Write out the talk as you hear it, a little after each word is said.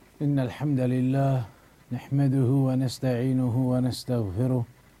إن الحمد لله نحمده ونستعينه ونستغفره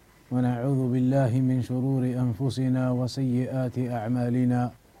ونعوذ بالله من شرور أنفسنا وسيئات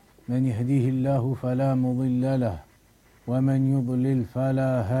أعمالنا من يهديه الله فلا مضل له ومن يضلل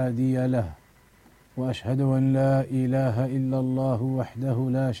فلا هادي له وأشهد أن لا إله إلا الله وحده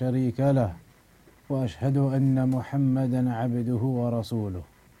لا شريك له وأشهد أن محمدا عبده ورسوله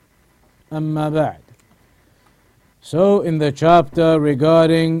أما بعد. So in the chapter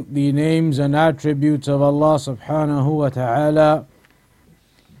regarding the names and attributes of Allah subhanahu wa ta'ala,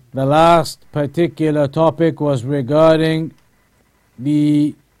 the last particular topic was regarding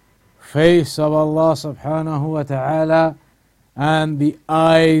the face of Allah subhanahu wa ta'ala and the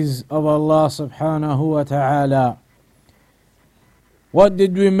eyes of Allah subhanahu wa ta'ala. What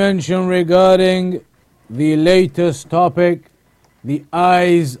did we mention regarding the latest topic, the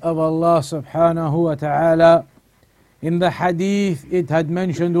eyes of Allah subhanahu wa ta'ala? In the hadith, it had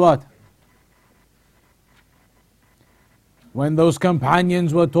mentioned what? When those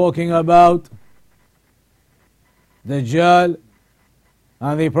companions were talking about Dajjal,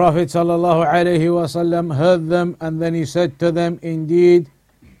 and the Prophet ﷺ heard them, and then he said to them, indeed,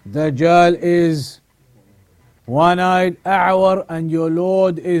 Dajjal is one-eyed, a'war, and your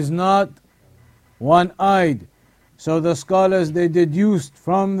Lord is not one-eyed. So the scholars, they deduced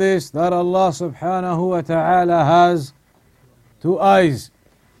from this that Allah subhanahu wa ta'ala has two eyes.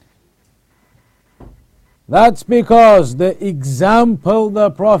 That's because the example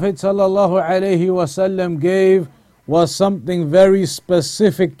the Prophet sallallahu alaihi wasallam gave was something very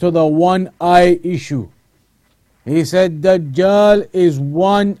specific to the one-eye issue. He said, Dajjal is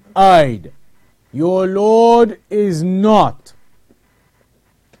one-eyed. Your Lord is not.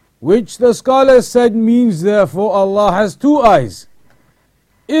 Which the scholars said means therefore Allah has two eyes.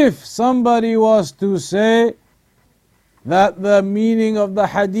 If somebody was to say that the meaning of the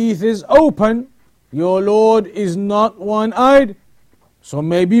hadith is open, your Lord is not one-eyed, so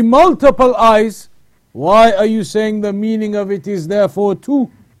maybe multiple eyes. Why are you saying the meaning of it is therefore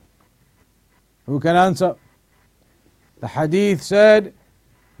two? Who can answer? The hadith said,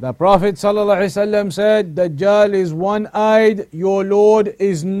 the Prophet ﷺ said, Dajjal is one-eyed, your Lord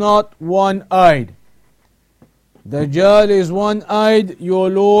is not one-eyed. Dajjal is one-eyed, your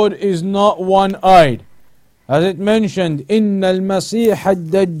Lord is not one-eyed. As it mentioned, إن المسيح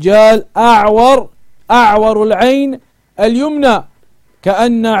الدجال أعور العين اليمنى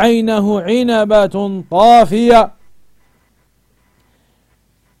كأن عينه عنبة طافية.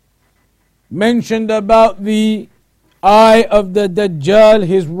 Mentioned about the eye of the Dajjal,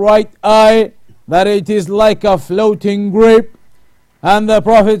 his right eye, that it is like a floating grape. And the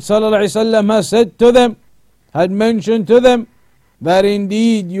Prophet ﷺ has said to them, had mentioned to them, that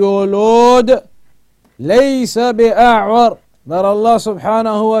indeed your Lord لَيْسَ بِأَعْوَرٍ, that Allah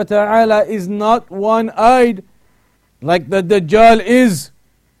subhanahu wa ta'ala is not one-eyed, like the Dajjal is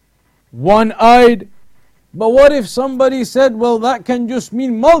one-eyed. But what if somebody said, well, that can just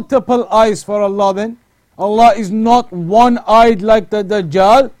mean multiple eyes for Allah then? Allah is not one-eyed like the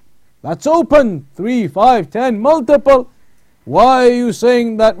Dajjal. That's open. 3, 5, 10, multiple. Why are you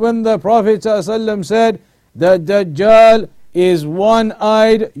saying that when the Prophet ﷺ said, the Dajjal is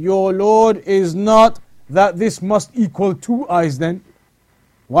one-eyed, your Lord is not, that this must equal two eyes then?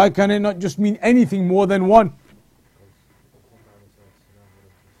 Why can it not just mean anything more than one?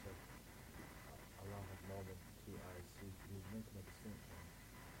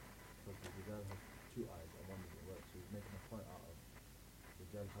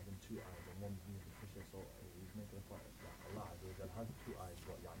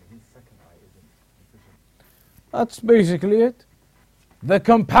 That's basically it. The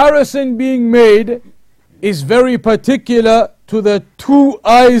comparison being made is very particular to the two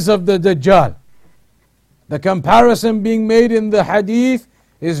eyes of the Dajjal. The comparison being made in the hadith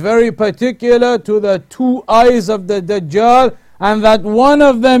is very particular to the two eyes of the Dajjal, and that one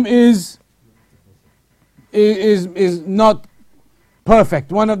of them is not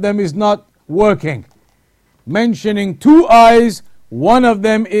perfect, one of them is not working. Mentioning two eyes, one of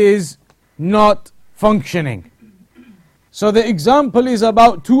them is not functioning. So the example is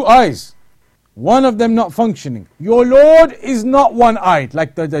about two eyes, one of them not functioning. Your Lord is not one-eyed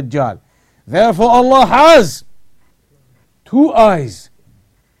like the Dajjal. Therefore Allah has two eyes,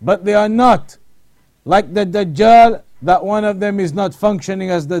 but they are not like the Dajjal, that one of them is not functioning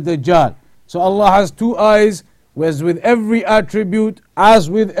as the Dajjal. So Allah has two eyes, as with every attribute,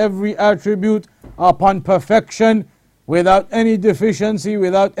 upon perfection, without any deficiency,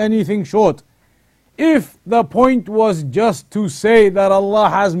 without anything short. If the point was just to say that Allah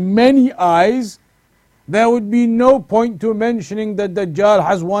has many eyes, there would be no point to mentioning that Dajjal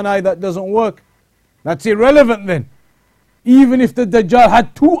has one eye that doesn't work. That's irrelevant then. Even if the Dajjal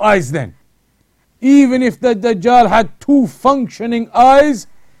had two eyes then. Even if the Dajjal had two functioning eyes,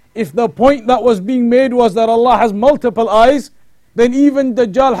 if the point that was being made was that Allah has multiple eyes, then even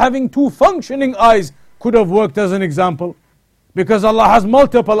Dajjal having two functioning eyes could have worked as an example. Because Allah has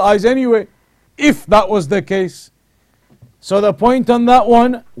multiple eyes anyway, if that was the case. So the point on that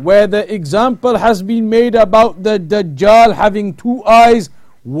one, where the example has been made about the Dajjal having two eyes,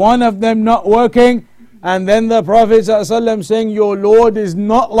 one of them not working, and then the Prophet ﷺ saying, your Lord is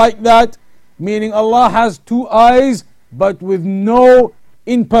not like that, meaning Allah has two eyes, but with no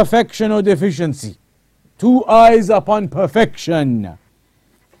imperfection or deficiency. Two eyes upon perfection.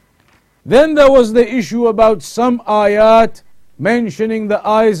 Then there was the issue about some ayat mentioning the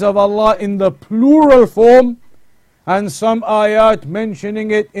eyes of Allah in the plural form, and some ayat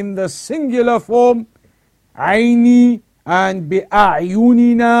mentioning it in the singular form, Aini and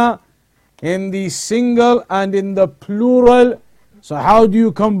bi'ayunina in the single and in the plural. So how do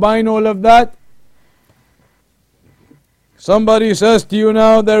you combine all of that? Somebody says to you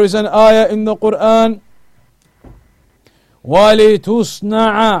now, there is an ayah in the Quran,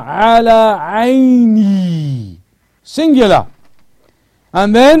 وَلِتُصْنَعَ عَلَى عَيْنِي, singular.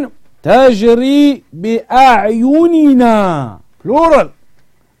 And then تَجْرِي بِأَعْيُنِنَا, plural,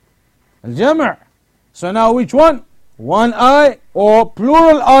 al-jam'. So now which one? One eye or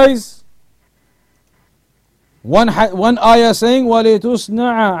plural eyes? One ayah saying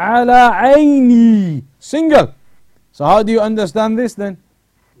وَلِتُصْنَعَ عَلَى عَيْنِي, single. So how do you understand this then?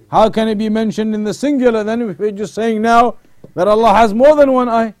 How can it be mentioned in the singular then if we're just saying now that Allah has more than one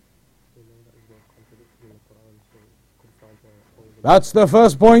eye? That's the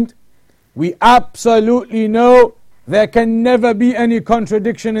first point. We absolutely know there can never be any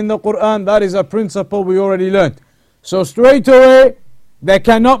contradiction in the Quran. That is a principle we already learnt. So straight away, there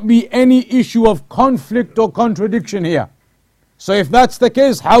cannot be any issue of conflict or contradiction here. So if that's the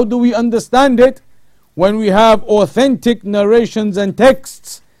case, how do we understand it when we have authentic narrations and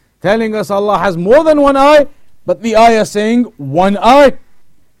texts telling us Allah has more than one eye, but the ayah saying one eye?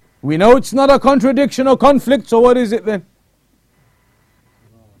 We know it's not a contradiction or conflict, so what is it then?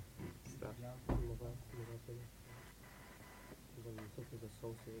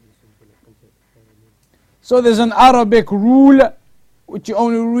 So there's an Arabic rule which you're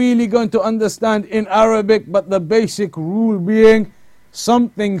only really going to understand in Arabic, but the basic rule being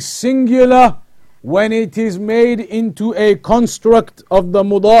something singular when it is made into a construct of the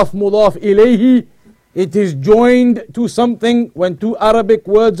mudaf ilayhi, it is joined to something. When two Arabic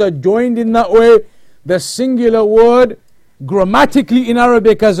words are joined in that way, the singular word grammatically in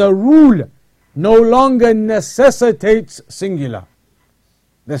Arabic as a rule no longer necessitates singular.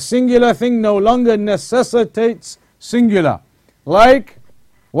 The singular thing no longer necessitates singular. Like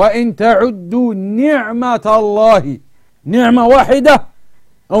وَإِن تَعُدُّوا نِعْمَةَ اللَّهِ, ni'mah wahida,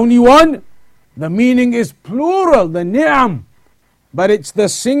 only one. The meaning is plural, the ni'am, but it's the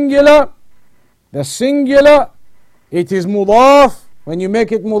singular. The singular, it is mudaf. When you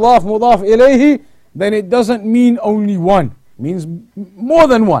make it mudaf ilayhi, then it doesn't mean only one, it means more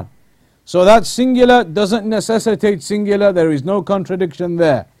than one. So that singular doesn't necessitate singular. There is no contradiction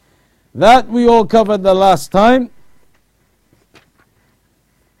there. That we all covered the last time.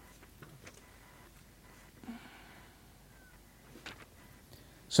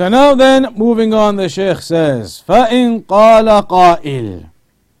 So now then, moving on, the Shaykh says, فَإِنْ قَالَ قَائِلٌ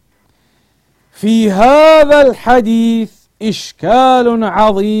في هذا الحديث إشكال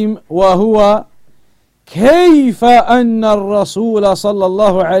عظيم وهو كيف أن الرسول صلى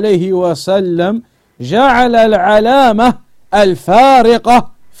الله عليه وسلم جعل العلامة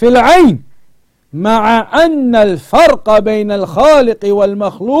الفارقة في العين مع أن الفرق بين الخالق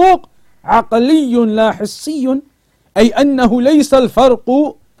والمخلوق عقلي لا حسي، أي أنه ليس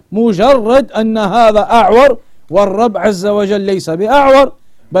الفرق مجرد أن هذا أعور والرب عز وجل ليس بأعور،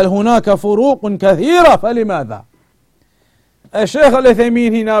 بل هناك فروق كثيرة. فلماذا؟ Shaykh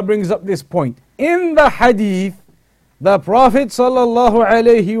al-Uthaymeen, he now brings up this point. In the hadith, the Prophet sallallahu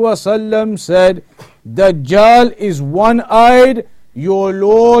alayhi wasallam said, Dajjal is one-eyed, your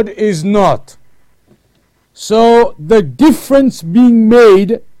Lord is not. So the difference being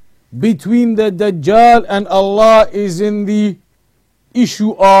made between the Dajjal and Allah is in the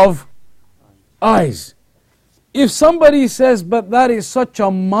issue of eyes. If somebody says, but that is such a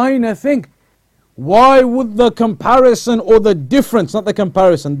minor thing, why would the comparison or the difference, not the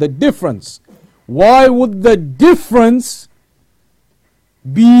comparison, the difference, why would the difference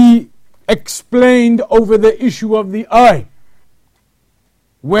be explained over the issue of the eye?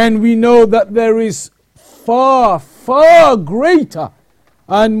 When we know that there is far, far greater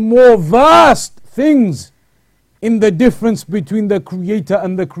and more vast things in the difference between the Creator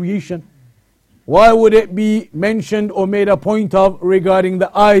and the creation. Why would it be mentioned or made a point of regarding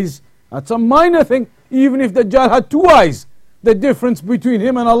the eyes? That's a minor thing. Even if Dajjal had two eyes, the difference between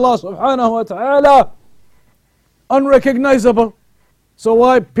him and Allah subhanahu wa ta'ala, unrecognizable. So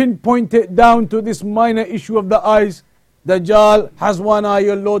why pinpoint it down to this minor issue of the eyes? Dajjal has one eye,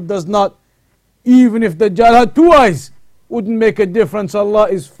 your Lord does not. Even if Dajjal had two eyes, wouldn't make a difference. Allah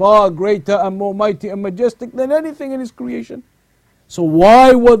is far greater and more mighty and majestic than anything in His creation. So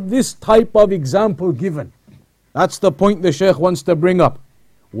why was this type of example given? That's the point the Shaykh wants to bring up.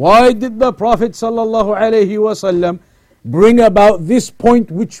 Why did the Prophet ﷺ bring about this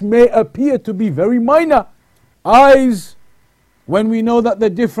point which may appear to be very minor? Eyes, when we know that the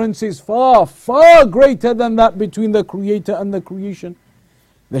difference is far, far greater than that between the Creator and the creation.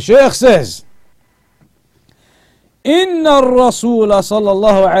 The Shaykh says, إن الرسول صلى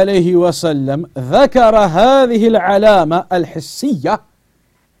الله عليه وسلم ذكر هذه العلامة الحسية.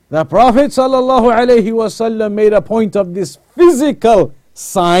 The Prophet صلى الله عليه وسلم made a point of this physical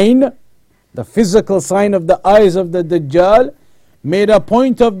sign, the physical sign of the eyes of the Dajjal, made a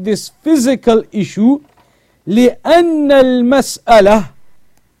point of this physical issue, لأن المسألة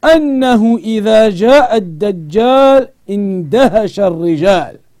أنه إذا جاء الدجال اندهش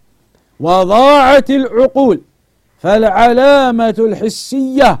الرجال وضاعت العقول فالعلامة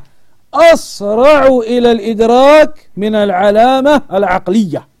الحسية أسرع إلى الإدراك من العلامة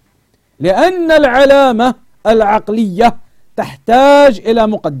العقلية، لأن العلامة العقلية تحتاج إلى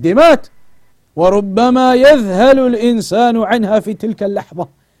مقدمات وربما يذهل الإنسان عنها في تلك اللحظة،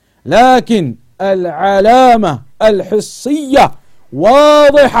 لكن العلامة الحسية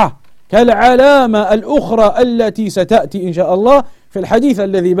واضحة كالعلامة الأخرى التي ستأتي إن شاء الله في الحديث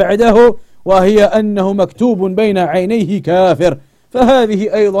الذي بعده، وهي أنه مكتوب بين عينيه كافر،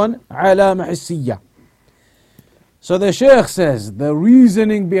 فهذه أيضا علامة حسية. So the Shaykh says the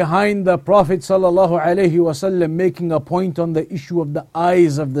reasoning behind the Prophet ﷺ making a point on the issue of the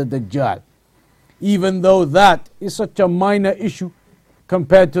eyes of the Dajjal, even though that is such a minor issue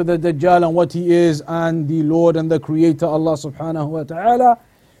compared to the Dajjal and what he is and the Lord and the Creator Allah subhanahu wa ta'ala,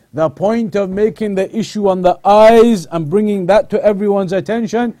 the point of making the issue on the eyes and bringing that to everyone's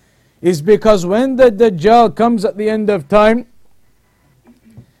attention is because when the Dajjal comes at the end of time,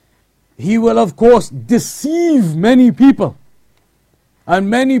 he will of course deceive many people, and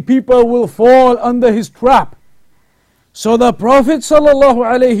many people will fall under his trap. So the Prophet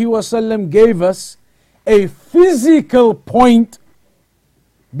ﷺ gave us a physical point,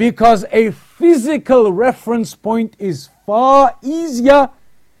 because a physical reference point is far easier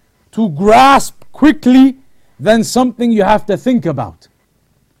to grasp quickly than something you have to think about.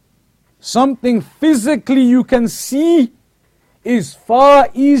 Something physically you can see is far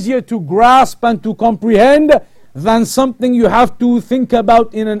easier to grasp and to comprehend than something you have to think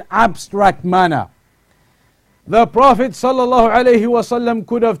about in an abstract manner. The Prophet ﷺ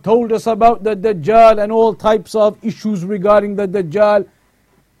could have told us about the Dajjal and all types of issues regarding the Dajjal,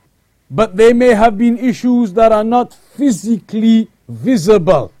 but they may have been issues that are not physically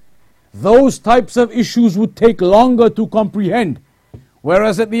visible. Those types of issues would take longer to comprehend.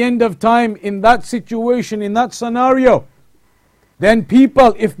 Whereas at the end of time, in that situation, in that scenario, then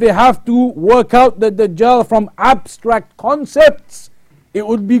people, if they have to work out the Dajjal from abstract concepts, it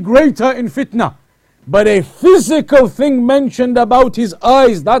would be greater in fitna. But a physical thing mentioned about his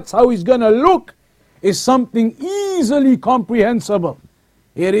eyes, that's how he's going to look, is something easily comprehensible.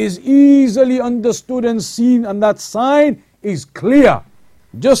 It is easily understood and seen, and that sign is clear.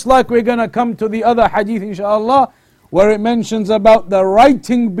 Just like we're going to come to the other hadith inshallah, where it mentions about the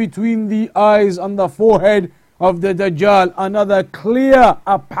writing between the eyes and the forehead of the Dajjal, another clear,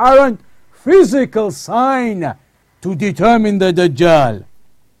 apparent, physical sign to determine the Dajjal.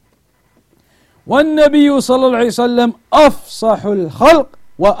 وَالنَّبِيُّ صَلَّى اللَّهُ عَلَيْهِ وَسَلَّمْ أَفْصَحُ الْخَلْقِ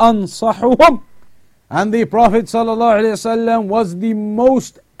وَأَنصَحُهُمْ. And the Prophet ﷺ was the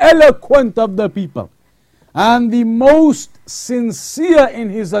most eloquent of the people and the most sincere in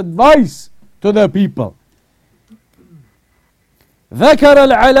his advice to the people. ذكر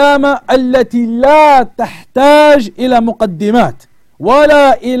العلامة التي لا تحتاج إلى مقدمات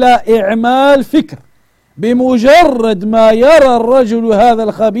ولا إلى إعمال فكر، بمجرد ما يرى الرجل هذا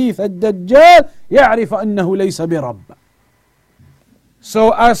الخبيث الدجال يعرف أنه ليس برب.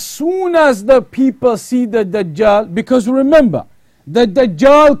 So as soon as the people see the Dajjal, because remember, the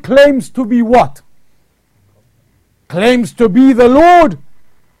Dajjal claims to be what? Claims to be the Lord.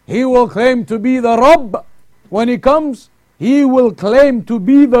 He will claim to be the Rabb. When he comes, he will claim to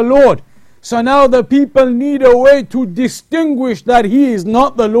be the Lord. So now the people need a way to distinguish that he is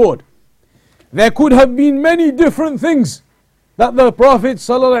not the Lord. There could have been many different things that the Prophet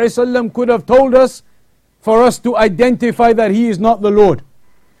ﷺ could have told us for us to identify that he is not the Lord.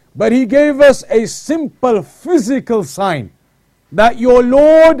 But he gave us a simple physical sign that your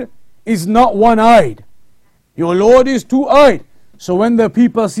Lord is not one-eyed. Your Lord is two-eyed. So when the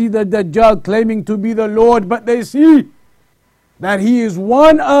people see the Dajjal claiming to be the Lord, but they see that he is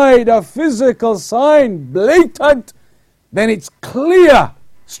one-eyed, a physical sign, blatant, then it's clear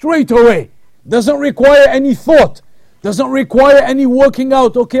straight away. Doesn't require any thought. Doesn't require any working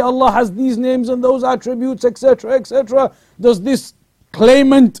out. Okay, Allah has these names and those attributes, etc., etc. Does this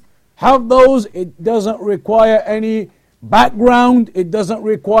claimant have those? It doesn't require any background. It doesn't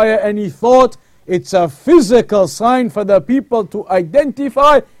require any thought. It's a physical sign for the people to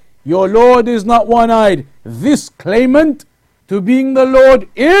identify your Lord is not one-eyed. This claimant to being the Lord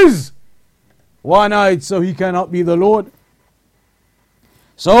is one-eyed, so he cannot be the Lord.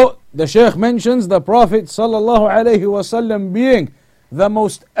 So the Shaykh mentions the Prophet ﷺ being the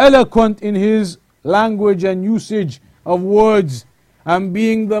most eloquent in his language and usage of words, and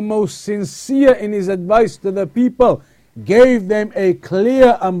being the most sincere in his advice to the people, gave them a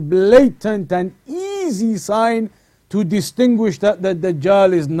clear and blatant and easy sign to distinguish that the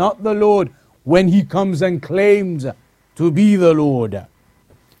Dajjal is not the Lord when he comes and claims to be the Lord.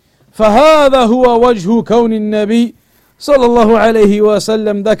 فهذا هو وجه كون النبي صلى الله عليه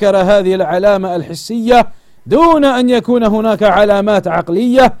وسلم ذكر هذه العلامة الحسية دون أن يكون هناك علامات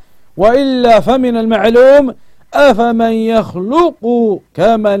عقلية، وإلا فمن المعلوم أفمن يخلق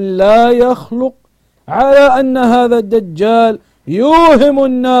كمن لا يخلق، على أن هذا الدجال يوهم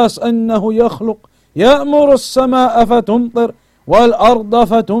الناس أنه يخلق، يأمر السماء فتمطر والأرض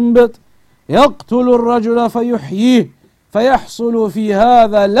فتنبت، يقتل الرجل فيحييه، فيحصل في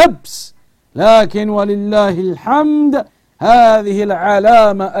هذا لبس. لكن ولله الحمد هذه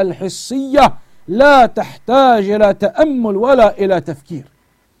العلامة الحسية لا تحتاج إلى تأمل ولا إلى تفكير.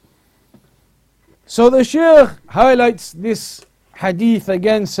 So the Shaykh highlights this hadith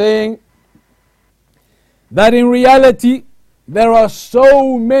again, saying that in reality there are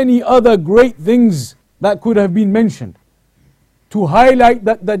so many other great things that could have been mentioned to highlight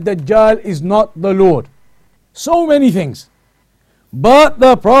that the Dajjal is not the Lord. So many things. But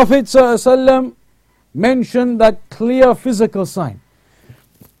the Prophet ﷺ mentioned that clear physical sign.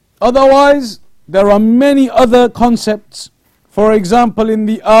 Otherwise, there are many other concepts. For example, in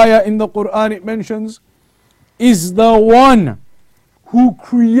the ayah in the Quran it mentions, is the one who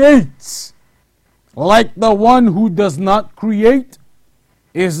creates like the one who does not create?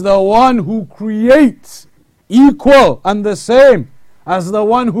 Is the one who creates equal and the same as the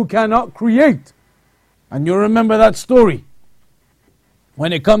one who cannot create? And you remember that story.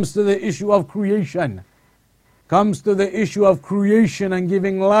 When it comes to the issue of creation, comes to the issue of creation and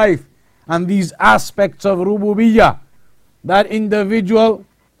giving life and these aspects of rububiyyah, that individual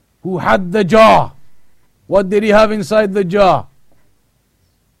who had the jar, what did he have inside the jar?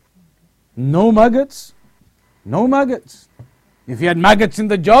 No maggots. No maggots. If he had maggots in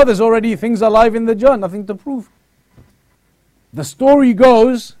the jar, there's already things alive in the jar, nothing to prove. The story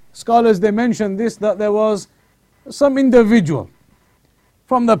goes, scholars they mention this, that there was some individual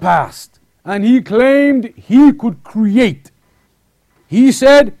from the past, and he claimed he could create. He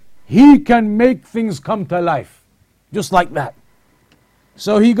said he can make things come to life, just like that.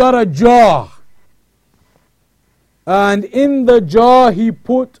 So he got a jar, and in the jar he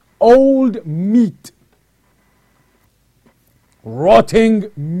put old meat,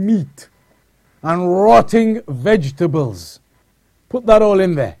 rotting meat, and rotting vegetables. Put that all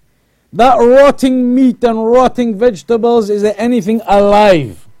in there. That rotting meat and rotting vegetables, is there anything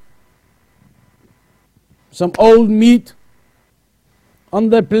alive? Some old meat on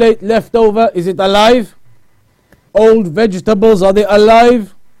the plate left over, is it alive? Old vegetables, are they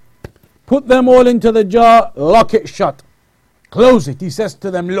alive? Put them all into the jar, lock it shut. Close it. He says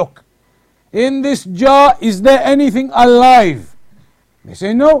to them, look, in this jar, is there anything alive? They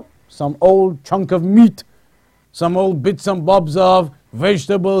say no. Some old chunk of meat, some old bits and bobs of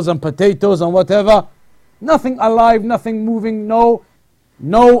vegetables and potatoes and whatever. Nothing alive, nothing moving, no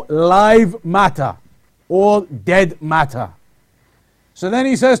live matter, all dead matter. So then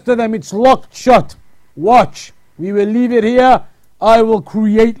he says to them, it's locked shut. Watch, we will leave it here. I will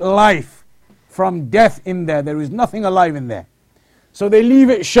create life from death in there. There is nothing alive in there. So they leave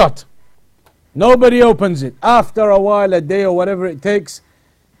it shut. Nobody opens it. After a while, a day or whatever it takes,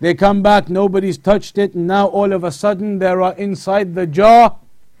 they come back, nobody's touched it, and now all of a sudden there are inside the jar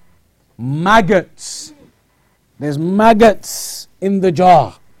maggots. There's maggots in the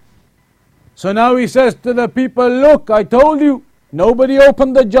jar. So now he says to the people, look, I told you, nobody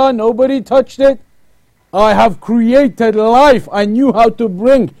opened the jar, nobody touched it. I have created life. I knew how to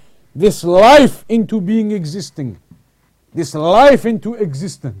bring this life into being existing. This life into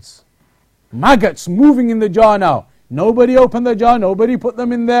existence. Maggots moving in the jar now. Nobody opened the jar, nobody put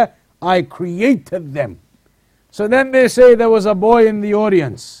them in there. I created them. So then they say there was a boy in the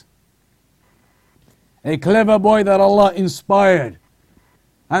audience. A clever boy that Allah inspired.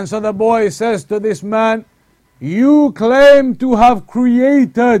 And so the boy says to this man, you claim to have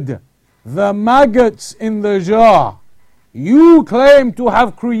created the maggots in the jar. You claim to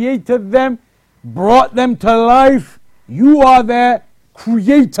have created them, brought them to life. You are their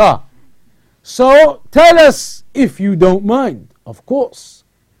creator. So tell us, if you don't mind, of course,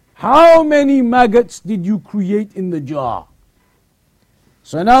 how many maggots did you create in the jar?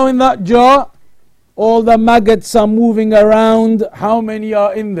 So now in that jar, all the maggots are moving around. How many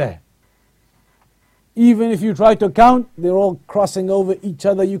are in there? Even if you try to count, they're all crossing over each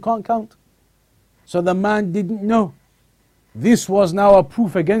other. You can't count. So the man didn't know. This was now a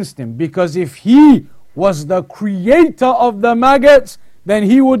proof against him, because if he was the creator of the maggots, then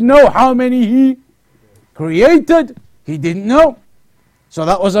he would know how many he created. He didn't know. So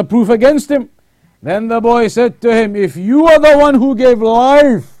that was a proof against him. Then the boy said to him, if you are the one who gave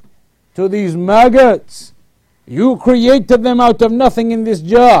life to these maggots, you created them out of nothing in this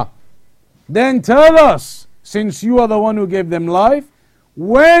jar, then tell us, since you are the one who gave them life,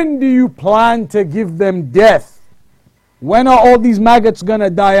 when do you plan to give them death? When are all these maggots going to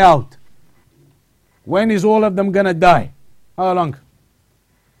die out? When is all of them going to die? How long?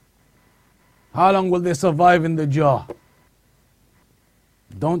 How long will they survive in the jar?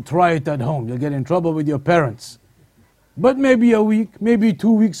 Don't try it at home. You'll get in trouble with your parents. But maybe a week, maybe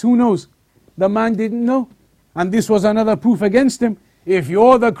 2 weeks, who knows? The man didn't know. And this was another proof against him. If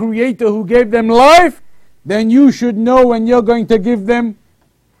you're the creator who gave them life, then you should know when you're going to give them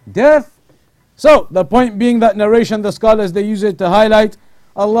death. So the point being, that narration, the scholars, they use it to highlight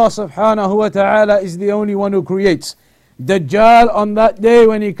Allah subhanahu wa ta'ala is the only one who creates. Dajjal on that day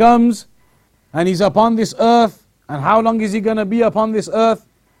when he comes and he's upon this earth, and how long is he going to be upon this earth?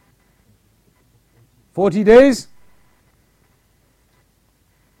 40 days?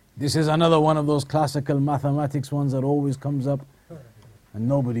 This is another one of those classical mathematics ones that always comes up and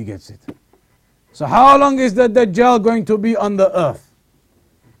nobody gets it. So how long is the Dajjal going to be on the earth?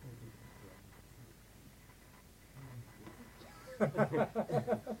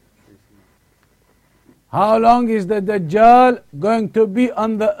 How long is the Dajjal going to be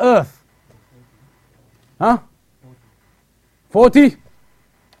on the earth? Huh? 40?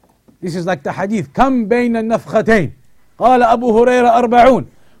 This is like the hadith. كم بين النفختين قال أبو هريرة 40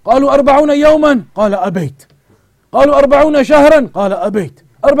 قالوا 40 يوما قال أبيت قالوا 40 شهرا قال أبيت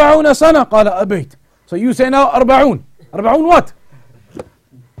 40 سنة قال أبيت. So you say now 40. 40 what?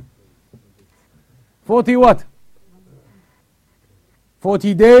 40 what?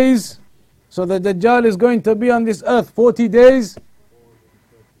 40 days. So the Dajjal is going to be on this earth 40 days.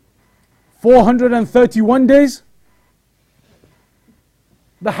 431 days.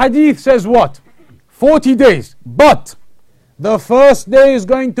 The hadith says what? 40 days. But the first day is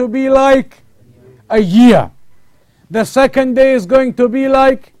going to be like a year. The second day is going to be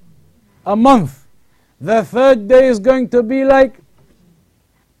like a month. The third day is going to be like,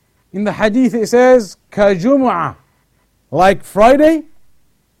 in the hadith it says, كَجُمْعَةٍ, like Friday,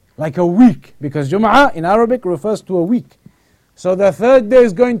 like a week. Because Jum'ah in Arabic refers to a week. So the third day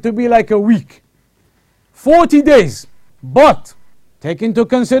is going to be like a week. 40 days. But take into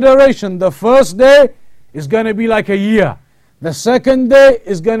consideration, the first day is going to be like a year. The second day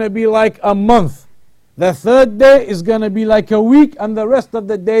is going to be like a month. The third day is going to be like a week, and the rest of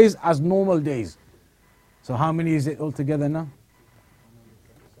the days as normal days. So how many is it altogether now?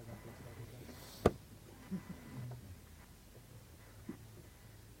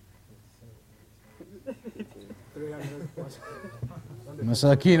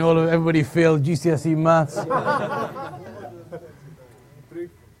 Masakeen, everybody failed GCSE maths. 349.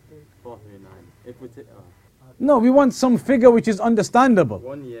 No, we want some figure which is understandable.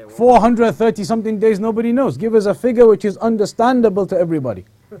 1 year. 430 something days, nobody knows. Give us a figure which is understandable to everybody.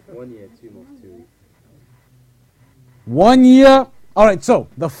 1 year, 2 months, 2 weeks. 1 year. Alright, so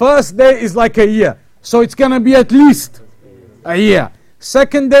the first day is like a year. So it's going to be at least a year.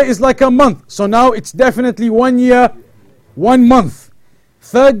 Second day is like a month. So now it's definitely 1 year, 1 month.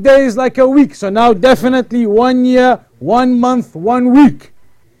 Third day is like a week. So now definitely 1 year, 1 month, 1 week.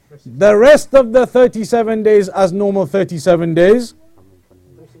 The rest of the 37 days as normal 37 days,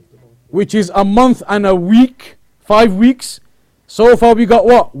 which is a month and a week, 5 weeks. So far we got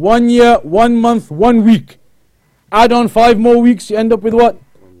what? 1 year, 1 month, 1 week. Add on 5 more weeks, you end up with what?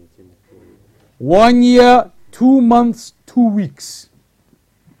 1 year, 2 months, 2 weeks.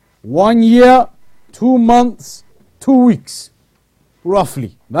 1 year, 2 months, 2 weeks.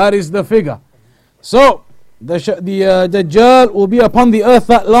 Roughly. That is the figure. So, the Dajjal will be upon the earth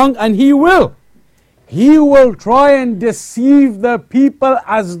that long, and he will try and deceive the people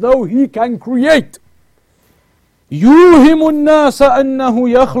as though he can create. يُوهِمُ النَّاسَ أَنَّهُ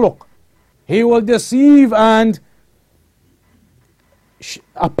يَخْلُقُ. He will deceive and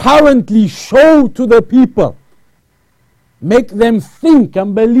apparently show to the people, make them think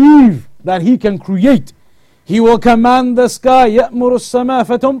and believe that he can create. He will command the sky, يَأْمُرُ السَّمَاءَ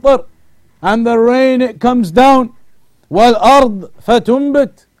فَتُمْطِرُ, and the rain it comes down, وَالْأَرْض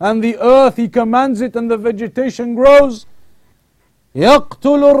فَتُنْبِتُ, and the earth he commands it and the vegetation grows.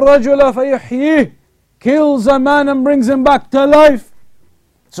 يَقْتُلُ الرَّجُلَ فَيُحْيِيهِ, kills a man and brings him back to life.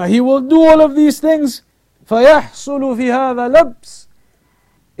 So he will do all of these things. فَيَحْصُلُ فِي هَذَا لَبْسٍ.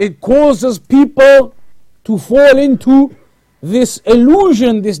 It causes people to fall into this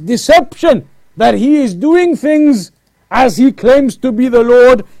illusion, this deception, that he is doing things as he claims to be the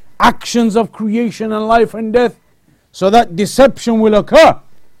Lord, actions of creation and life and death. So that deception will occur.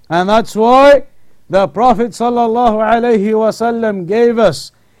 And that's why the Prophet ﷺ gave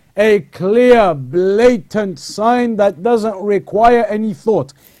us a clear, blatant sign that doesn't require any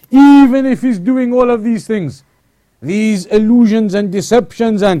thought. Even if he's doing all of these things, these illusions and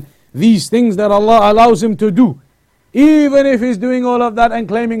deceptions and these things that Allah allows him to do, even if he's doing all of that and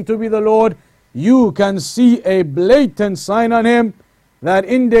claiming to be the Lord, you can see a blatant sign on him that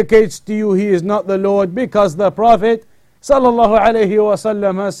indicates to you he is not the Lord, because the Prophet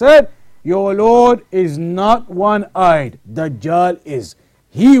ﷺ has said, your Lord is not one-eyed, Dajjal is.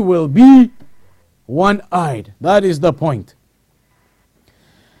 He will be one-eyed. That is the point.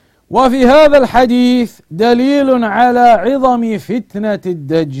 وفي هذا الحديث دليل على عظم فتنة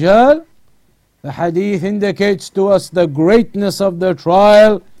الدجال. The hadith indicates to us the greatness of the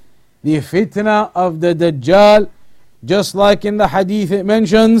trial, the fitna of the Dajjal. Just like in the hadith it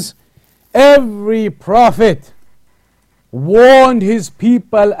mentions, every prophet warned his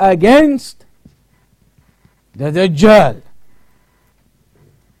people against the Dajjal.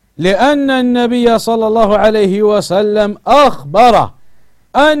 لأن النبي صلى الله عليه وسلم أخبر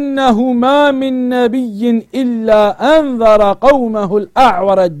أنه ما من نبي إلا أنذر قومه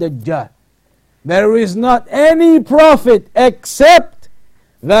الأعور الدجال. There is not any prophet except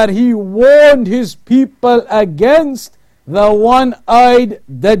that he warned his people against the one-eyed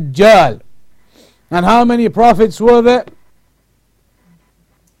Dajjal. And how many prophets were there?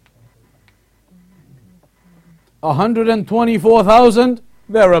 124,000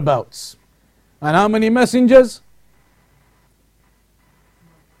 thereabouts. And how many messengers?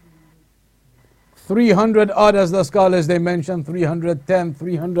 300 odd, as the scholars they mention, 310,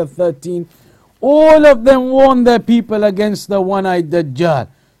 313. All of them warned their people against the one-eyed Dajjal.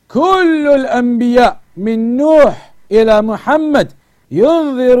 كل الأنبياء من نوح إلى محمد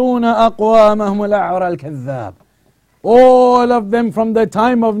ينذرون أقوامهم الأعور الكذاب. All of them from the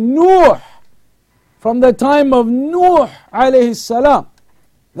time of Nuh, alayhi salam,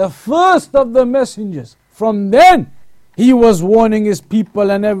 the first of the messengers. From then, he was warning his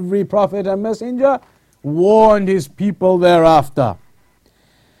people, and every prophet and messenger warned his people thereafter.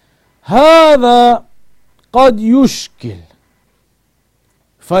 هذا قد يشكل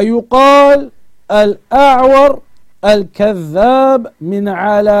فيقال الأعور الكذاب من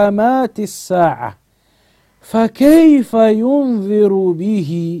علامات الساعة فكيف ينذر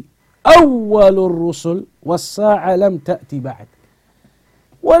به أول الرسل والساعة لم تأتي بعد.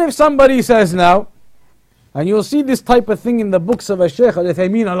 What if somebody says now, and you'll see this type of thing in the books of Shaykh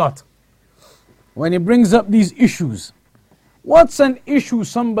al-Uthaymeen a lot, when he brings up these issues. What's an issue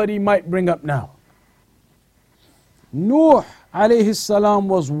somebody might bring up now? Nuh alayhi salam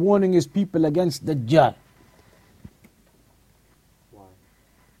was warning his people against Dajjal. Why?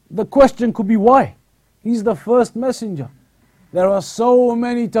 The question could be why? He's the first messenger. There are so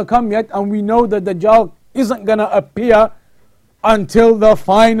many to come yet, and we know that Dajjal isn't going to appear until the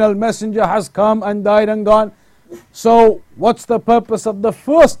final messenger has come and died and gone. So what's the purpose of the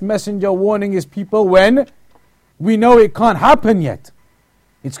first messenger warning his people when we know it can't happen yet?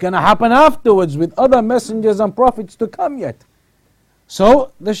 It's going to happen afterwards with other messengers and prophets to come yet.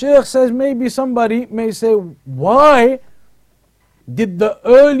 So the Shaykh says maybe somebody may say, why did the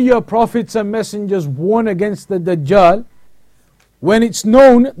earlier prophets and messengers warn against the Dajjal when it's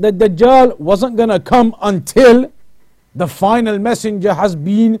known that Dajjal wasn't going to come until the final messenger has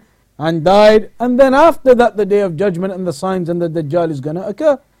been and died, and then after that the day of judgment and the signs and the Dajjal is going to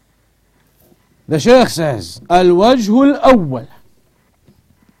occur. The Shaykh says, الوجه الأول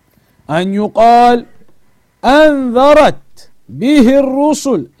أن يقال أنذرت به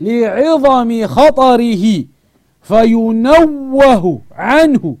الرسل لعظم خطره فينوه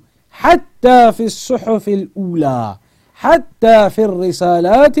عنه حتى في الصحف الأولى حتى في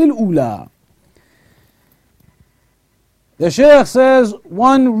الرسالات الأولى. The Shaykh says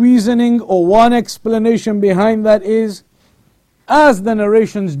one reasoning or one explanation behind that is, as the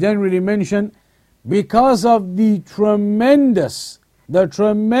narrations generally mention, because of the tremendous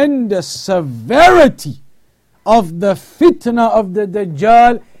severity of the fitna of the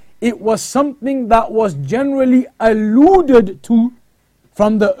Dajjal, it was something that was generally alluded to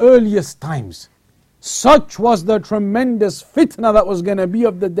from the earliest times. Such was the tremendous fitna that was going to be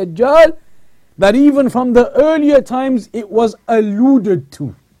of the Dajjal, that even from the earlier times it was alluded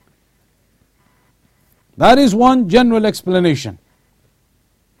to. That is one general explanation.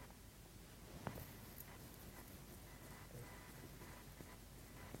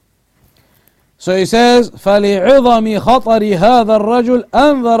 So he says, فَلِعِظَمِ خَطَرِ هَذَا الرَّجُلْ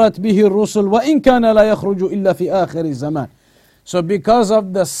أَنذَرَتْ بِهِ الرُّسُلُ وَإِنْ كَانَ لَا يَخْرُجُ إِلَّا فِي آخِرِ الزَّمَانِ. So because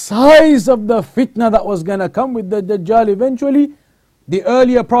of the size of the fitna that was going to come with the Dajjal eventually, the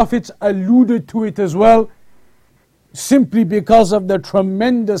earlier prophets alluded to it as well, simply because of the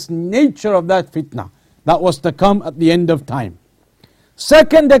tremendous nature of that fitna that was to come at the end of time.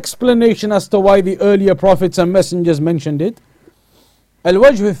 Second explanation as to why the earlier prophets and messengers mentioned it,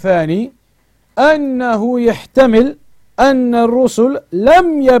 الوجه الثاني أنه يحتمل أن الرسل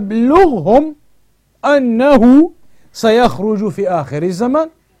لم يبلغهم أنه سيخرج في آخر الزمان،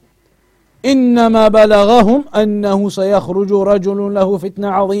 إنما بلغهم أنه سيخرج رجل له فتنة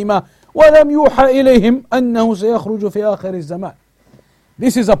عظيمة ولم يوحى إليهم أنه سيخرج في آخر الزمان.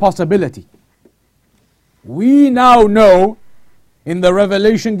 This is a possibility. We now know in the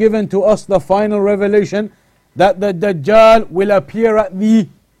revelation given to us, the final revelation, that the Dajjal will appear at the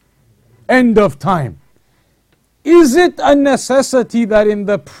end of time. Is it a necessity that in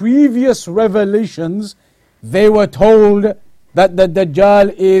the previous revelations they were told that the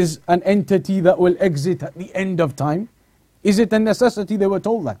Dajjal is an entity that will exit at the end of time? Is it a necessity they were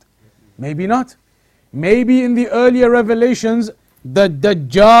told that? Maybe not. Maybe in the earlier revelations the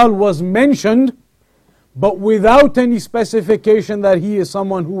Dajjal was mentioned, but without any specification that he is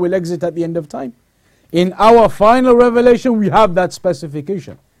someone who will exit at the end of time. In our final revelation we have that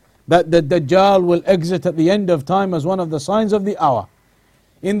specification, that the Dajjal will exit at the end of time as one of the signs of the hour.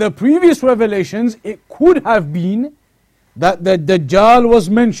 In the previous revelations, it could have been that the Dajjal was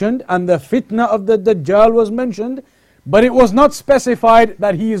mentioned and the fitna of the Dajjal was mentioned, but it was not specified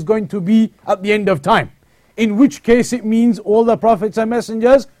that he is going to be at the end of time. In which case it means all the prophets and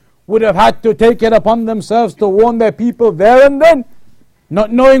messengers would have had to take it upon themselves to warn their people there and then,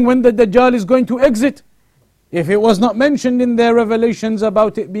 not knowing when the Dajjal is going to exit, if it was not mentioned in their revelations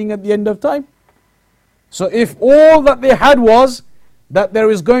about it being at the end of time. So if all that they had was that there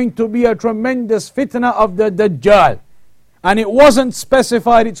is going to be a tremendous fitna of the Dajjal, and it wasn't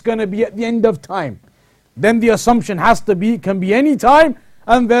specified it's going to be at the end of time, then the assumption has to be it can be any time,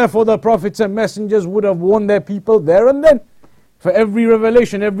 and therefore the prophets and messengers would have warned their people there and then, for every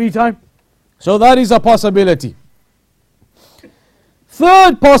revelation, every time. So that is a possibility.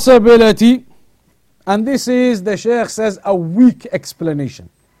 Third possibility, and this is, the Shaykh says, a weak explanation,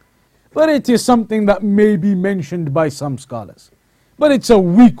 but it is something that may be mentioned by some scholars, but it's a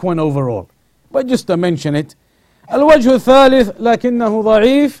weak one overall. But just to mention it, الوجه الثالث لكنه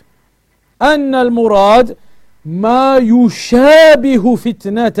ضعيف أن المراد ما يشابه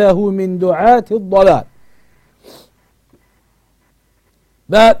فتنته من دعاة الضلال.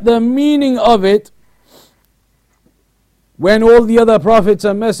 That the meaning of it, when all the other prophets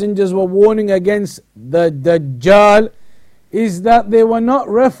and messengers were warning against the Dajjal, is that they were not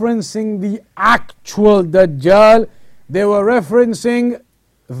referencing the actual Dajjal, they were referencing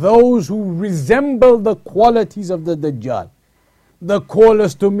those who resemble the qualities of the Dajjal. The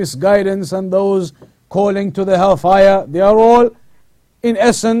callers to misguidance and those calling to the hellfire, they are all in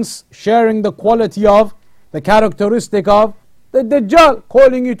essence sharing the quality of, the characteristic of the Dajjal,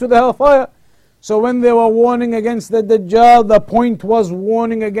 calling you to the hellfire. So when they were warning against the Dajjal, the point was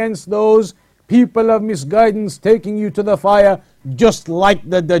warning against those people of misguidance taking you to the fire, just like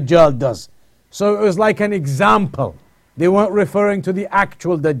the Dajjal does. So it was like an example. They weren't referring to the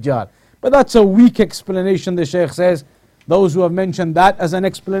actual Dajjal. But that's a weak explanation, the Shaykh says. Those who have mentioned that as an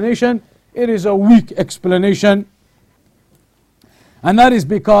explanation, it is a weak explanation. And that is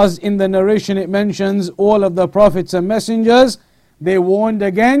because in the narration it mentions all of the prophets and messengers, they warned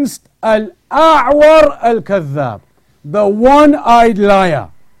against al-A'war al-Kadhab, the one-eyed liar.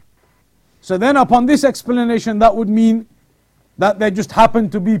 So then upon this explanation, that would mean that there just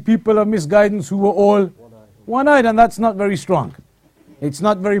happened to be people of misguidance who were all one-eyed, and that's not very strong. It's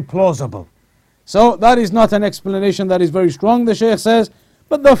not very plausible. So that is not an explanation that is very strong, the Shaykh says,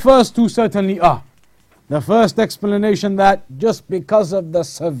 but the first two certainly are. The first explanation, that just because of the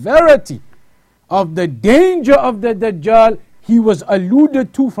severity of the danger of the Dajjal, he was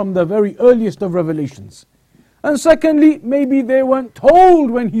alluded to from the very earliest of revelations. And secondly, maybe they weren't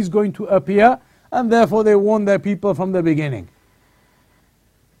told when he's going to appear, and therefore they warned their people from the beginning.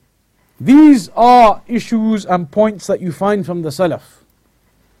 These are issues and points that you find from the Salaf,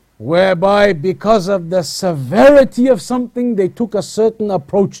 whereby because of the severity of something, they took a certain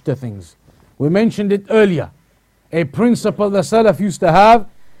approach to things. We mentioned it earlier. A principle the Salaf used to have: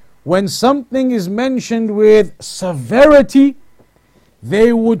 when something is mentioned with severity,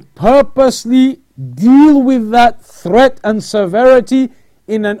 they would purposely deal with that threat and severity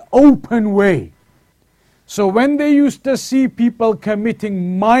in an open way. So when they used to see people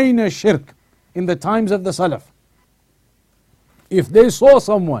committing minor shirk in the times of the Salaf, if they saw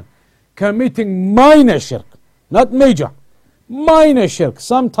someone committing minor shirk, not major, minor shirk,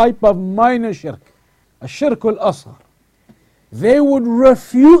 some type of minor shirk, a shirk al-asghar, they would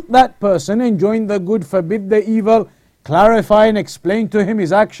refute that person, enjoin the good, forbid the evil, clarify and explain to him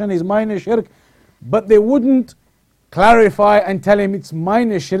his action is minor shirk, but they wouldn't clarify and tell him it's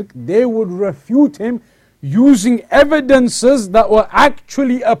minor shirk. They would refute him using evidences that were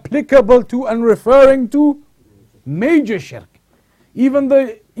actually applicable to and referring to major shirk, even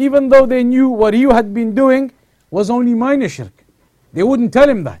though they knew what he had been doing was only minor shirk. They wouldn't tell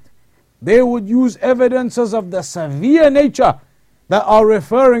him that. They would use evidences of the severe nature that are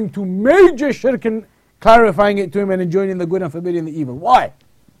referring to major shirk and clarifying it to him and enjoining the good and forbidding the evil. Why?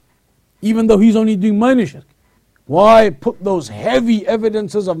 Even though he's only doing minor shirk, why put those heavy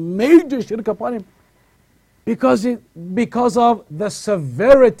evidences of major shirk upon him? Because of the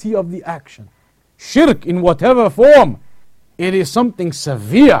severity of the action. Shirk, in whatever form, it is something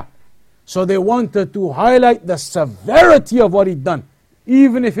severe. So they wanted to highlight the severity of what he'd done,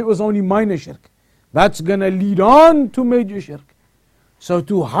 even if it was only minor shirk. That's going to lead on to major shirk. So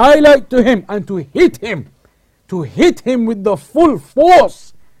to highlight to him and to hit him with the full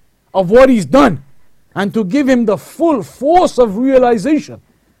force of what he's done, and to give him the full force of realization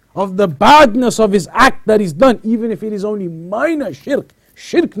of the badness of his act that he's done, even if it is only minor shirk,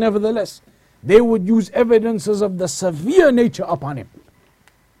 shirk nevertheless, they would use evidences of the severe nature upon him,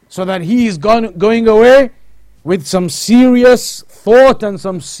 so that he is going away with some serious thought and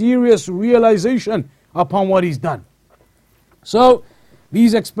some serious realization upon what he's done. So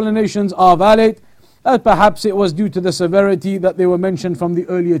these explanations are valid, and perhaps it was due to the severity that they were mentioned from the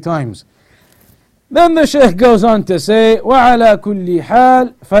earlier times. Then the Shaykh goes on to say, وَعَلَى كُلِّ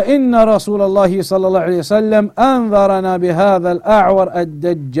حَالٍ فَإِنَّ رَسُولَ اللَّهِ صَلَّى اللَّهُ عَلَيْهِ وَسَلَّمْ أَنذَرَنَا بِهَذَا الْأَعْوَرَ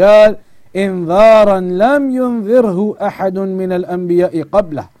الدَّجَّالِ إِنذَارًا لَمْ يُنذِرْهُ أَحَدٌ مِنَ الْأَنْبِيَاءِ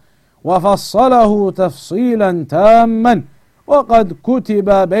قَبْلَهُ وَفَصَّلَهُ تَفْصِيلًا تَامًّا وَقَدْ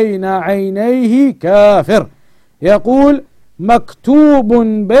كُتِبَ بَيْنَ عَيْنَيْهِ كَافِرٌ يقول مكتوب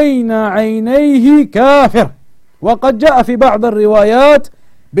بين عينيه كافر. وقد جاء في بعض الروايات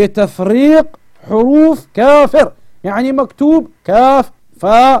بتفريق حروف كافر، يعني مكتوب كاف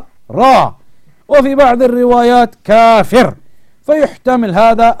فا را، وفي بعض الروايات كافر، فيحتمل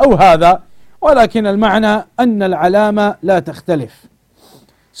هذا أو هذا، ولكن المعنى أن العلامة لا تختلف.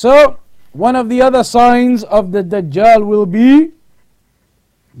 So one of the other signs of the Dajjal will be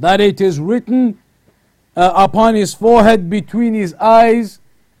that it is written upon his forehead between his eyes,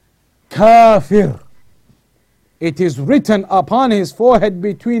 kafir. It is written upon his forehead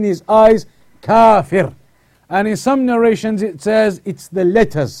between his eyes, kafir. And in some narrations it says it's the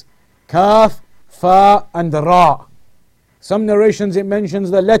letters kaf, fa and ra. Some narrations it mentions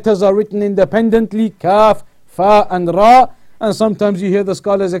the letters are written independently, kaf, fa and ra. And sometimes you hear the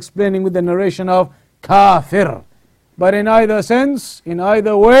scholars explaining with the narration of kafir. But in either sense, in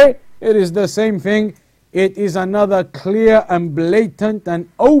either way, it is the same thing. It is another clear and blatant and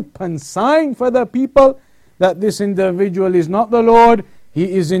open sign for the people that this individual is not the Lord,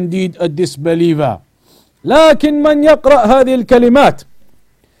 he is indeed a disbeliever. لكن من يقرأ هذه الكلمات,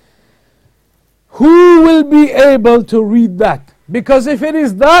 who will be able to read that? Because if it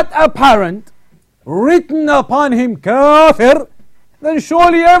is that apparent, written upon him kafir, then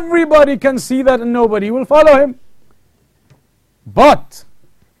surely everybody can see that and nobody will follow him. But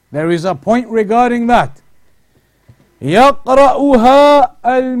there is a point regarding that. يقرأها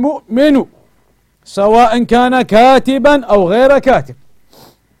المؤمن سواء كان كاتبا أو غير كاتب.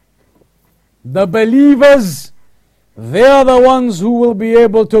 The believers, they are the ones who will be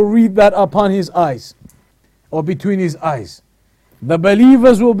able to read that upon his eyes or between his eyes. The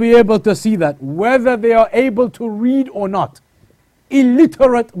believers will be able to see that, whether they are able to read or not.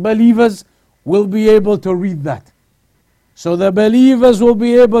 Illiterate believers will be able to read that. So the believers will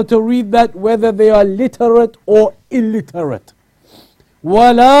be able to read that whether they are literate or illiterate.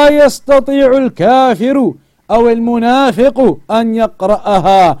 ولا يستطيع الكافر أو المنافق أن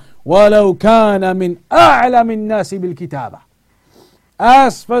يقرأها ولو كان من أعلم الناس بالكتابة.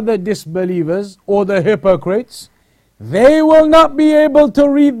 As for the disbelievers or the hypocrites, they will not be able to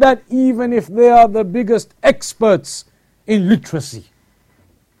read that even if they are the biggest experts in literacy.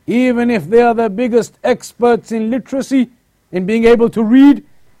 Even if they are the biggest experts in literacy, in being able to read,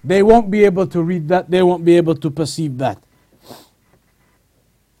 they won't be able to read that, they won't be able to perceive that.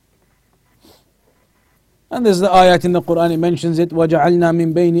 And there's the ayat in the Quran, it mentions it, وَجَعَلْنَا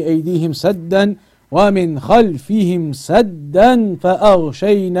مِن بَيْنِ أَيْدِيهِمْ سَدًّا وَمِنْ خَلْفِهِمْ سَدًّا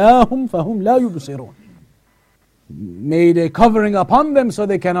فَأَغْشَيْنَاهُمْ فَهُمْ لَا يُبْصِرُونَ. Made a covering upon them so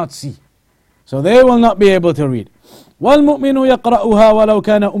they cannot see. So they will not be able to read. وَالْمُؤْمِنُ يَقْرَأُهَا وَلَوْ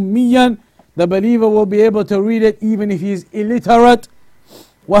كَانَ أُمِّيًّا. The believer will be able to read it even if he is illiterate.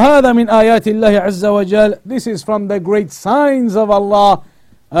 وَهَذَا مِنْ آيَاتِ اللَّهِ عَزَّ وَجَلَّ. This is from the great signs of Allah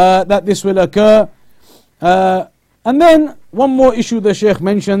that this will occur. And then one more issue the Shaykh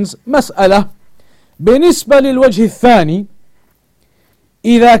mentions, مسألة بالنسبة للوجه الثاني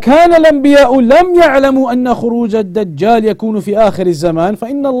إذا كان الأنبياء لم يعلموا أن خروج الدجال يكون في آخر الزمان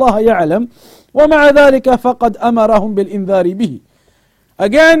فإن الله يعلم ومع ذلك فقد أمرهم بالإنذار به.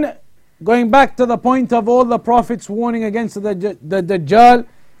 Again, going back to the point of all the prophets warning against the Dajjal,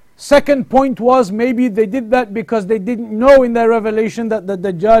 second point was maybe they did that because they didn't know in their revelation that the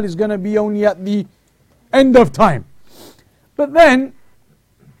Dajjal is going to be only at the end of time. But then,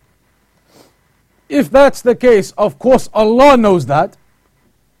 if that's the case, of course Allah knows that.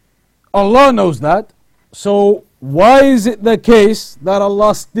 Allah knows that. So why is it the case that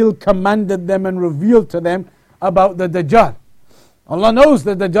Allah still commanded them and revealed to them about the Dajjal? Allah knows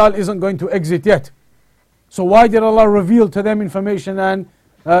that the Dajjal isn't going to exit yet. So why did Allah reveal to them information and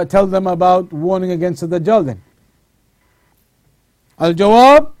tell them about warning against the Dajjal then?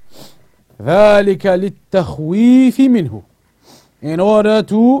 Al-Jawab, ذَلِكَ لِلتَّخْوِيفِ مِنْهُ. In order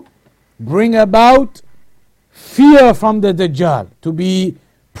to bring about fear from the Dajjal, to be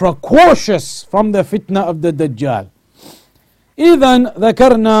precautious from the fitna of the Dajjal. إذن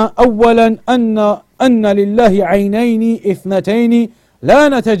ذكرنا أولا أن لله عينين اثنتين لا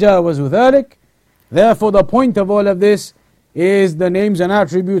نتجاوز ذلك. Therefore the point of all of this is the names and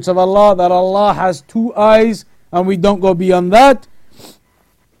attributes of Allah, that Allah has two eyes and we don't go beyond that.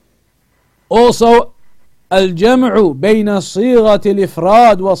 Also الجمع بين صيغة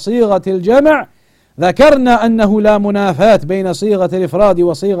الإفراد وصيغة الجمع. ذكرنا أنه لا منافاة بين صيغة الإفراد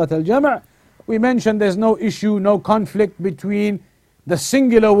وصيغة الجمع. We mentioned there's no issue, no conflict between the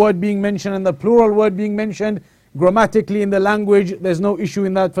singular word being mentioned and the plural word being mentioned. Grammatically in the language, there's no issue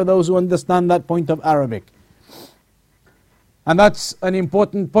in that for those who understand that point of Arabic. And that's an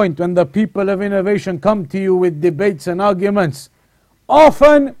important point. When the people of innovation come to you with debates and arguments,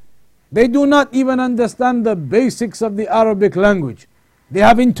 often they do not even understand the basics of the Arabic language. They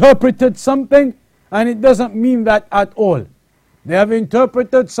have interpreted something and it doesn't mean that at all. They have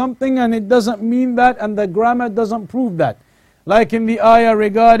interpreted something and it doesn't mean that, and the grammar doesn't prove that. Like in the ayah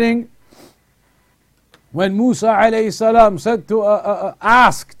regarding when Musa alayhi salam said to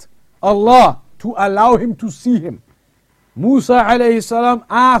asked Allah to allow him to see him. Musa alayhi salam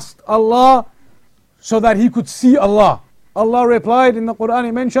asked Allah so that he could see Allah. Allah replied in the Quran,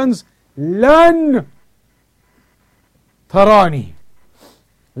 he mentions Lan tarani.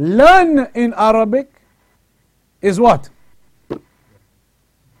 Lan in Arabic is what?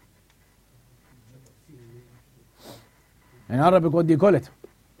 In Arabic, what do you call it?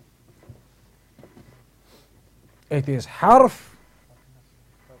 It is حرف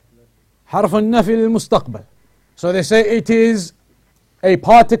النفي للمستقبل. So they say it is a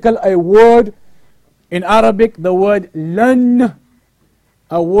particle, a word in Arabic, the word lan,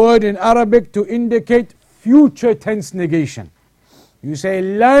 a word in Arabic to indicate future tense negation. You say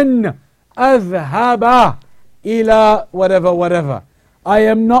lan أذهب إلى whatever. I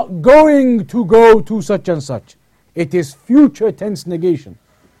am not going to go to such and such. It is future tense negation.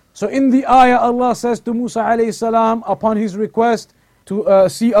 So in the ayah, Allah says to Musa alayhi salam upon his request to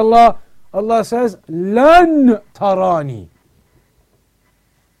see Allah, Allah says, Lan tarani.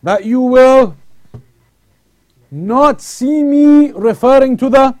 That you will not see me, referring to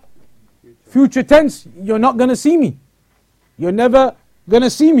the future tense, you're not going to see me. You're never going to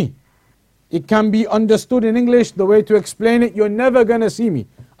see me. It can be understood in English, the way to explain it, you're never going to see me,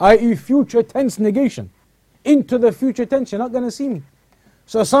 i.e. future tense negation. Into the future tense, you're not going to see me.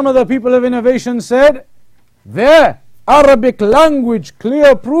 So some of the people of innovation said, there, Arabic language,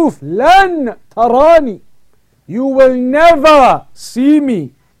 clear proof, lan tarani, you will never see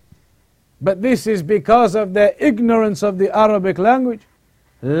me. But this is because of their ignorance of the Arabic language.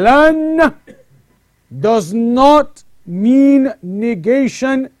 Lan does not mean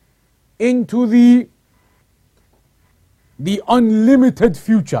negation into the unlimited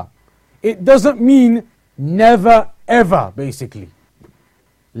future. It doesn't mean never ever, basically.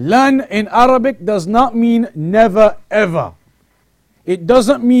 Lan in Arabic does not mean never ever. It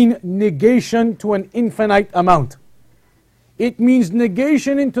doesn't mean negation to an infinite amount. It means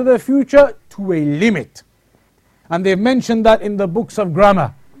negation into the future to a limit. And they've mentioned that in the books of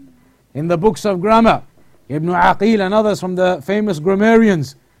grammar. In the books of grammar, Ibn Aqil and others from the famous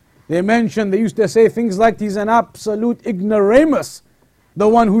grammarians, they used to say things like, he's an absolute ignoramus, the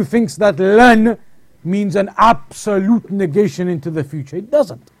one who thinks that lan means an absolute negation into the future. It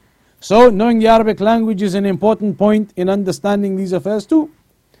doesn't. So knowing the Arabic language is an important point in understanding these affairs too.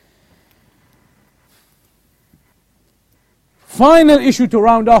 Final issue to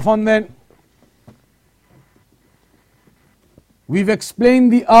round off on then. We've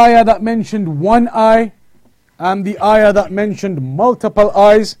explained the ayah that mentioned one eye and the ayah that mentioned multiple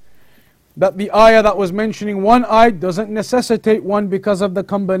eyes. That the ayah that was mentioning one eye doesn't necessitate one because of the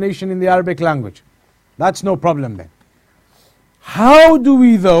combination in the Arabic language. That's no problem then. How do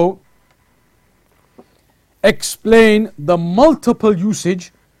we though explain the multiple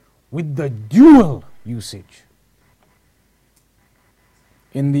usage with the dual usage?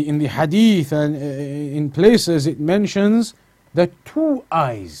 In the hadith and in places it mentions the two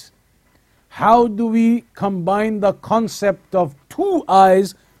eyes. How do we combine the concept of two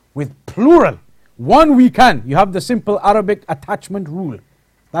eyes with plural? One we can. You have the simple Arabic attachment rule.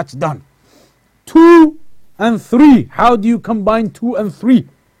 That's done. 2 and 3. How do you combine 2 and 3?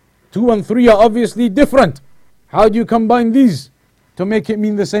 2 and 3 are obviously different. How do you combine these to make it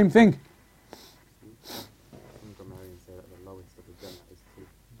mean the same thing?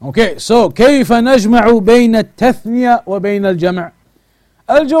 Okay, so كيف نجمع بين التثنية وبين الجمع؟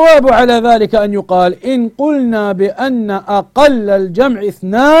 الجواب على ذلك أن يقال إن قلنا بأن أقل الجمع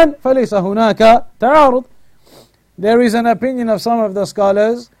اثنان فليس هناك تعارض. There is an opinion of some of the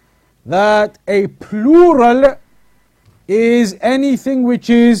scholars that a plural is anything which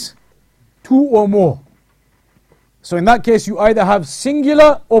is 2 or more. So in that case you either have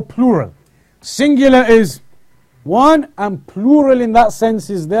singular or plural. Singular is 1 and plural in that sense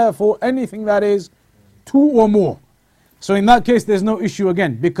is therefore anything that is 2 or more. So in that case there's no issue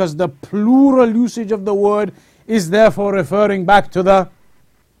again, because the plural usage of the word is therefore referring back to the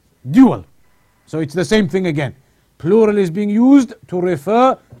dual. So it's the same thing again. Plural is being used to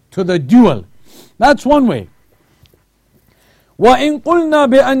refer to the dual. That's one way. وإن قلنا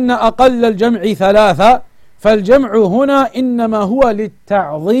بأن أقل الجمع ثلاثة فالجمع هنا إنما هو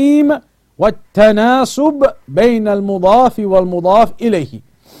للتعظيم والتناسب بين المضاف والمضاف إليه،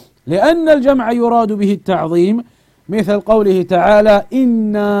 لأن الجمع يراد به التعظيم مثل قوله تعالى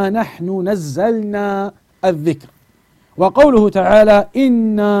إنا نحن نزلنا الذكر، وقوله تعالى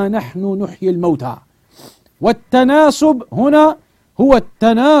إنا نحن نحيي الموتى. والتناسب هنا هو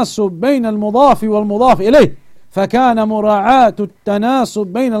التناسب بين المضاف والمضاف إليه، فكان مراعاة التناسب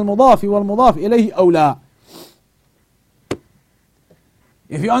بين المضاف والمضاف إليه أولى.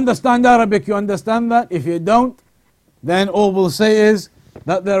 If you understand Arabic, you understand that. If you don't, then all we'll say is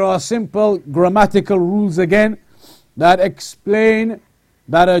that there are simple grammatical rules again that explain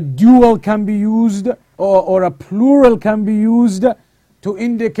that a dual can be used or a plural can be used to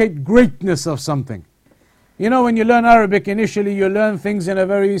indicate greatness of something. You know, when you learn Arabic, initially you learn things in a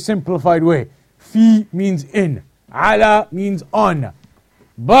very simplified way. Fi means in, ala means on.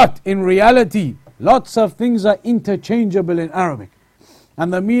 But in reality, lots of things are interchangeable in Arabic.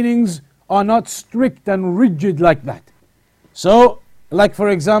 And the meanings are not strict and rigid like that. So, like for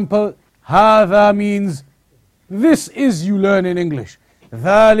example, هذا means this is, you learn in English.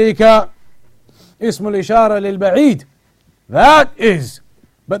 ذلك اسم الإشارة للبعيد. That is.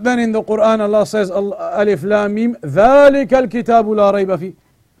 But then in the Quran Allah says, Alif Lam Mim, ذلك الكتاب لا ريب فيه.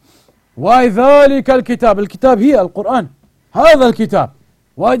 Why ذلك الكتاب? الكتاب هي القرآن. هذا الكتاب.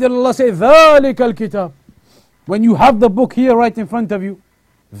 Why did Allah say ذلك الكتاب? When you have the book here right in front of you,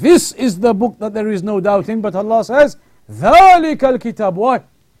 this is the book that there is no doubt in, but Allah says ذلك الكتاب. Why?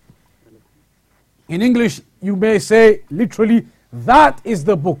 In English you may say literally That is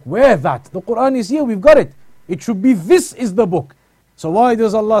the book. Where that? The Quran is here, we've got it. It should be this is the book. So why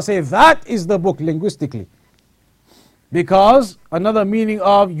does Allah say that is the book linguistically? Because another meaning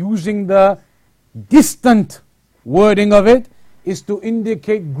of using the distant wording of it is to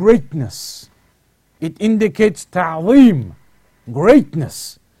indicate greatness. It indicates Taqweem,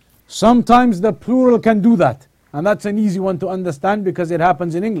 greatness. Sometimes the plural can do that. And that's an easy one to understand because it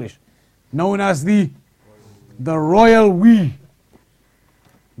happens in English. Known as the royal we.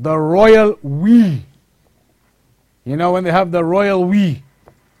 The royal we. You know when they have the royal we.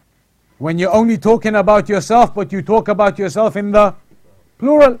 When you're only talking about yourself, but you talk about yourself in the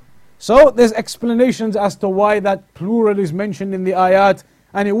plural. So there's explanations as to why that plural is mentioned in the ayat,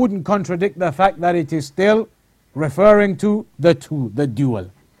 and it wouldn't contradict the fact that it is still referring to the two, the dual.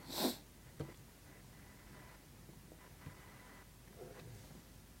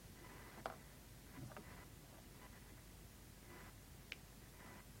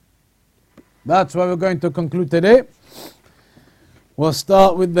 That's why we're going to conclude today. We'll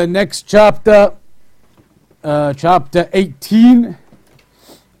start with the next chapter, chapter 18.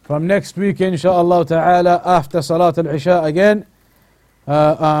 From next week, inshaAllah ta'ala, after Salat al-Isha again.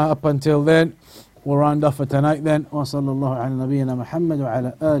 Up until then, we'll round off for tonight then. Wa sallallahu ala nabiyyina Muhammad wa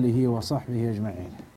ala alihi wa sahbihi ajma'in.